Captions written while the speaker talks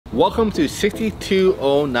Welcome to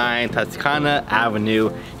 6209 Toscana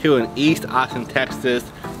Avenue here in East Austin, Texas.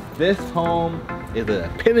 This home is the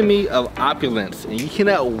epitome of opulence and you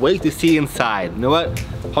cannot wait to see inside. You know what?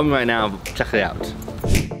 Hold me right now, check it out.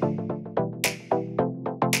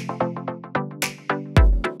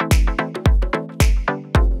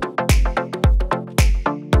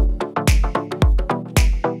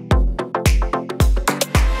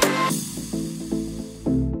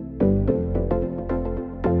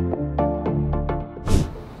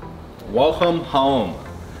 Welcome home.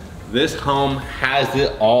 This home has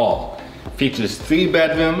it all. Features 3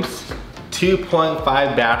 bedrooms, 2.5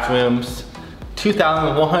 bathrooms,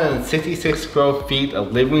 2,166 square feet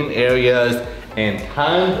of living areas, and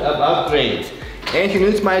tons of upgrades. And if you're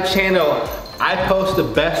new to my channel, I post the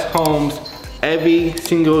best homes every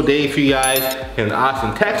single day for you guys here in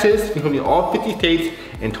Austin, Texas, including all 50 states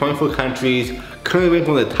and 24 countries, currently ranked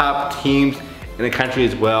one of the top teams in the country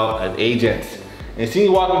as well as agents. And as soon as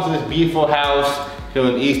you walk into this beautiful house here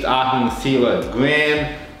in East Austin, you see a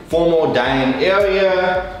grand formal dining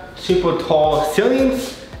area, super tall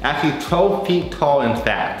ceilings, actually 12 feet tall in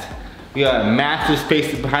fact. We got massive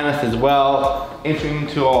spaces behind us as well, entering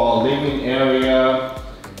into our living area,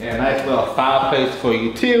 and a nice little fireplace for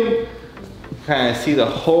you too. Kind of see the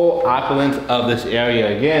whole opulence of this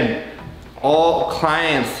area. Again, all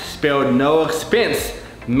clients spared no expense,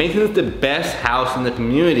 making this the best house in the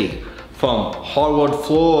community. From hardwood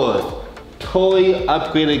floors, totally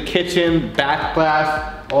upgraded kitchen,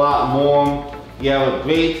 backsplash, a lot more. You have a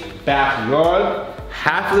great backyard.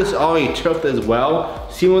 Half of this already turfed as well.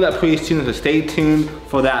 See more of that pretty soon, so stay tuned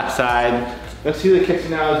for that side. Let's see the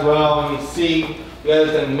kitchen now as well. You can see we have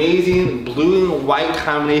this amazing blue and white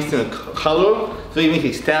combination of color, so it makes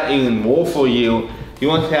it stand out even more for you. You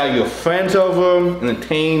want to have your friends over,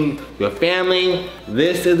 entertain your family.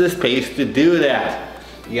 This is the space to do that.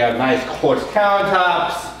 You have nice quartz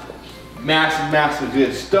countertops, massive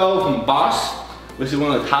good stove from Bosch, which is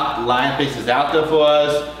one of the top line places out there for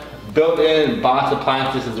us. Built-in Bosch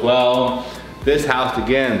appliances as well. This house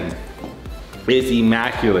again is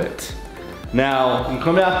immaculate. Now, you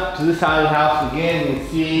come out to this side of the house again, you can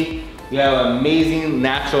see you have amazing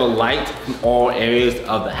natural light from all areas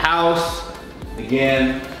of the house.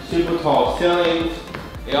 Again, super tall ceilings.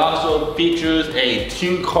 It also features a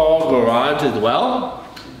 2-car garage as well.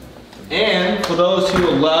 And for those who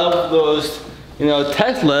love those,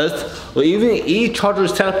 Teslas, or even e-charger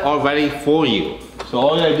setup already for you. So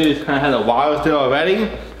all you gotta do is kind of have the wires there already,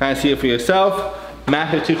 kind of see it for yourself.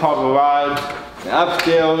 Massive 2-car garage, and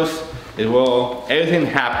upstairs is where everything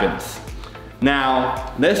happens.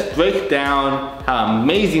 Now, let's break down how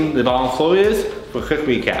amazing the bottom floor is for a quick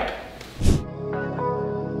recap.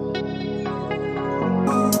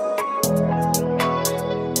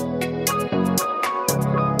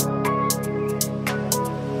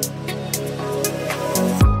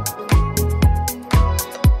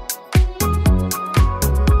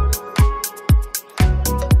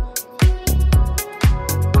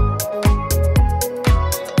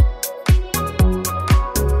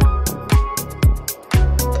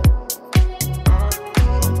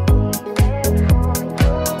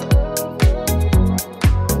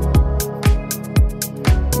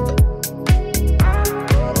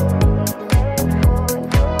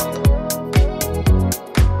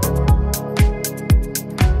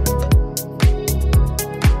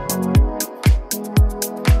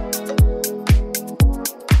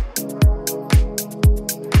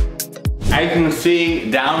 As you can see,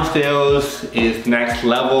 downstairs is next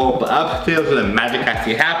level, but upstairs where the magic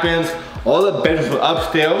actually happens. All the bedrooms are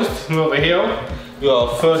upstairs. Over here,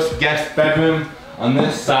 your first guest bedroom on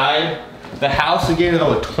this side. The house again is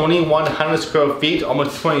over 2,100 square feet,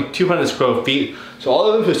 almost 2,200 square feet. So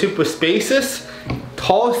all of them are super spacious.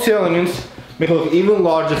 Tall ceilings make it look even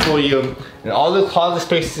larger for you. And all the closet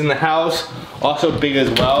spaces in the house also big as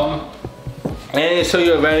well. And so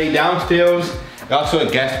you're ready downstairs. Also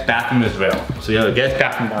a guest bathroom as well. So you have a guest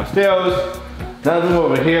bathroom downstairs, another room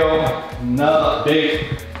over here, another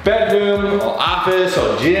big bedroom or office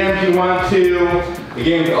or gym if you want to.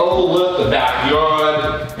 Again, you overlook the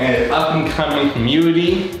backyard and its up and coming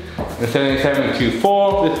community. The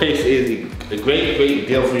 7724, this place is a great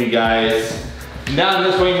deal for you guys. Now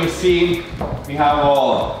this way you can see we have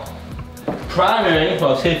our primary,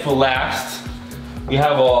 well, I'll save for last. We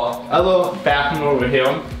have our other bathroom over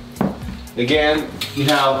here. Again, you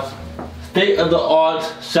have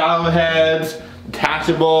state-of-the-art shower heads,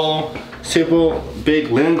 detachable, super big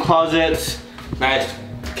linen closets, nice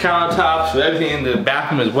countertops for everything in the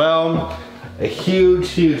bathroom as well. A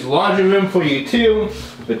huge laundry room for you too,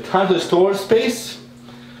 with tons of storage space.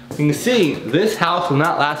 You can see this house will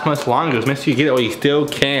not last much longer, so make sure you get it while you still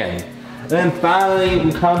can. And then finally, you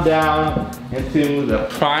can come down into the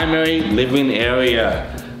primary living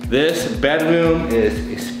area. This bedroom is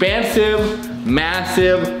expansive,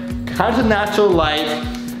 massive, tons of natural light.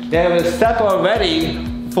 They have a step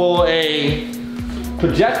already for a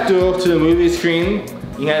projector to the movie screen.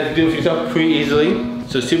 You can do it yourself pretty easily.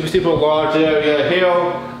 So super large area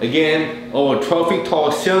here. Again, over 12 feet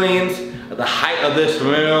tall ceilings at the height of this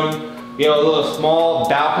room. You have a little small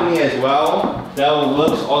balcony as well that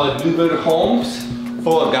overlooks all the new build homes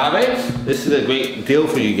for Agave. This is a great deal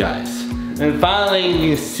for you guys. And finally,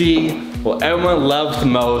 you can see what everyone loves the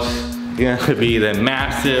most. It's going to be the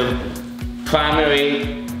massive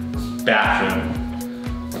primary bathroom.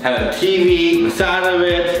 Have a TV inside of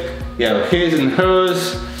it. You have his and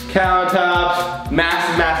hers countertops,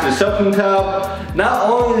 massive soaking tub. Not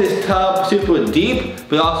only is this tub super deep,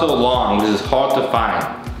 but also long, which is hard to find.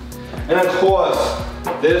 And of course,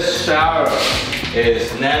 this shower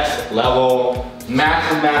is next level,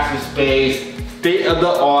 massive space,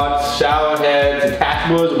 state-of-the-art shower head,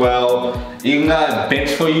 detachable as well. Even got a bench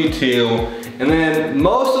for you too. And then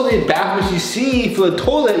most of the bathrooms you see for the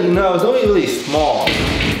toilet, you know, is only really small.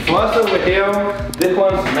 For us over here, this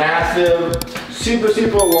one's massive,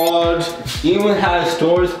 super large. Even has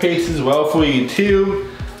storage space as well for you too.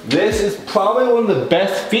 This is probably one of the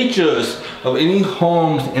best features of any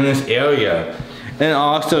homes in this area. And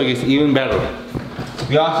also it gets even better.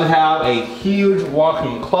 We also have a huge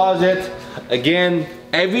walk-in closet. Again,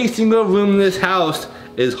 every single room in this house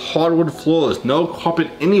is hardwood floors, no carpet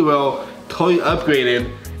anywhere, totally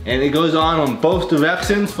upgraded. And it goes on both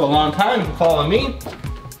directions for a long time. You can follow me.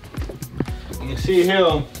 You can see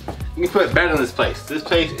here, you can put a bed in this place. This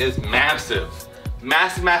place is massive.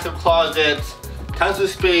 Massive closets, tons of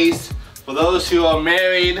space. For those who are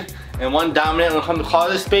married and one dominant when it comes to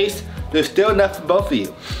closet space, there's still enough for both of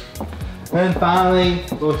you. And then finally,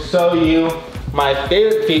 we'll show you my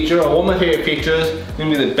favorite feature, or one of my favorite features, is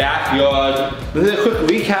gonna be the backyard. This is a quick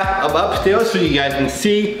recap of upstairs so you guys can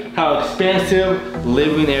see how expansive the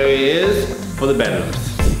living area is for the bedrooms.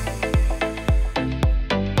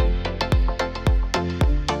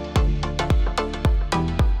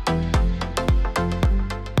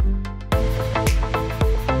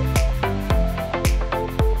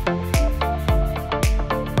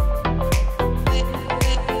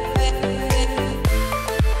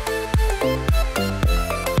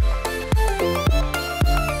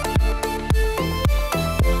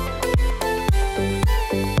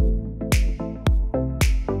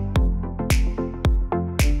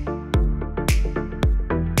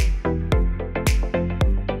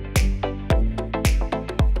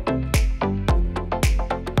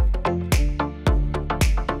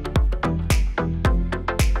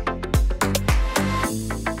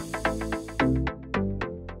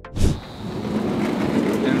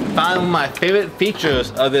 One of my favorite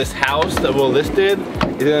features of this house that we're listed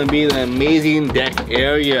is going to be the amazing deck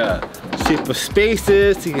area. Super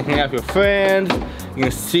spacious, so you can hang out with your friends. You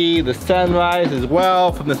can see the sunrise as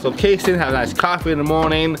well from this location, have a nice coffee in the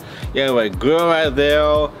morning. You have a grill right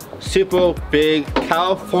there. Super big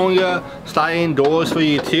California sliding doors for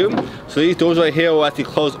you too. So these doors right here will actually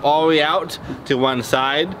close all the way out to one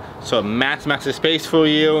side. So massive space for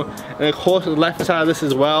you. And of course on the left side of this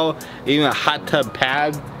as well, even a hot tub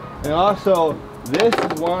pad. And also, this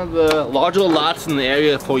is one of the larger lots in the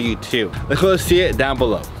area for you too. Let's go see it down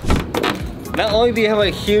below. Not only do you have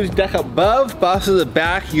a huge deck above, but also the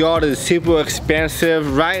backyard is super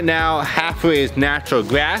expansive. Right now, halfway is natural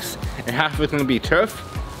grass, and halfway is gonna be turf.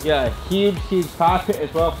 Yeah, a huge carpet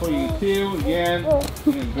as well for you too. Again,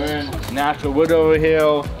 you can burn natural wood over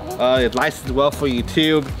here. It lights as well for you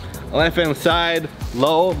too. Left hand side,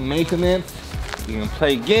 low maintenance. You can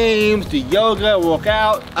play games, do yoga, work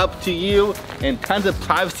out, up to you, and tons of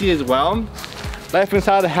privacy as well. Left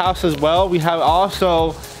inside of the house as well, we have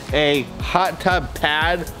also a hot tub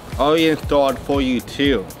pad already installed for you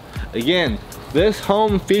too. Again, this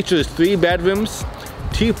home features 3 bedrooms,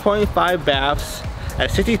 2.5 baths at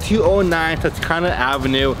 6209 Toscana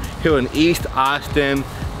Avenue here in East Austin.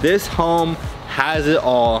 This home has it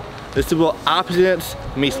all. This is what opposites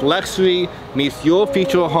meets luxury, meets your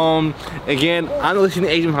future home. Again, I'm the listing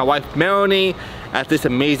agent with my wife Melanie at this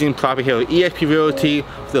amazing property here at EXP Realty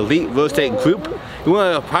with the Elite Real Estate Group. You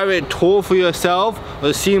want a private tour for yourself or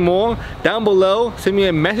to see more? Down below, send me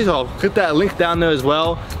a message or click that link down there as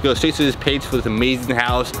well. Go straight to this page for this amazing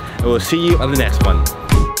house, and we'll see you on the next one.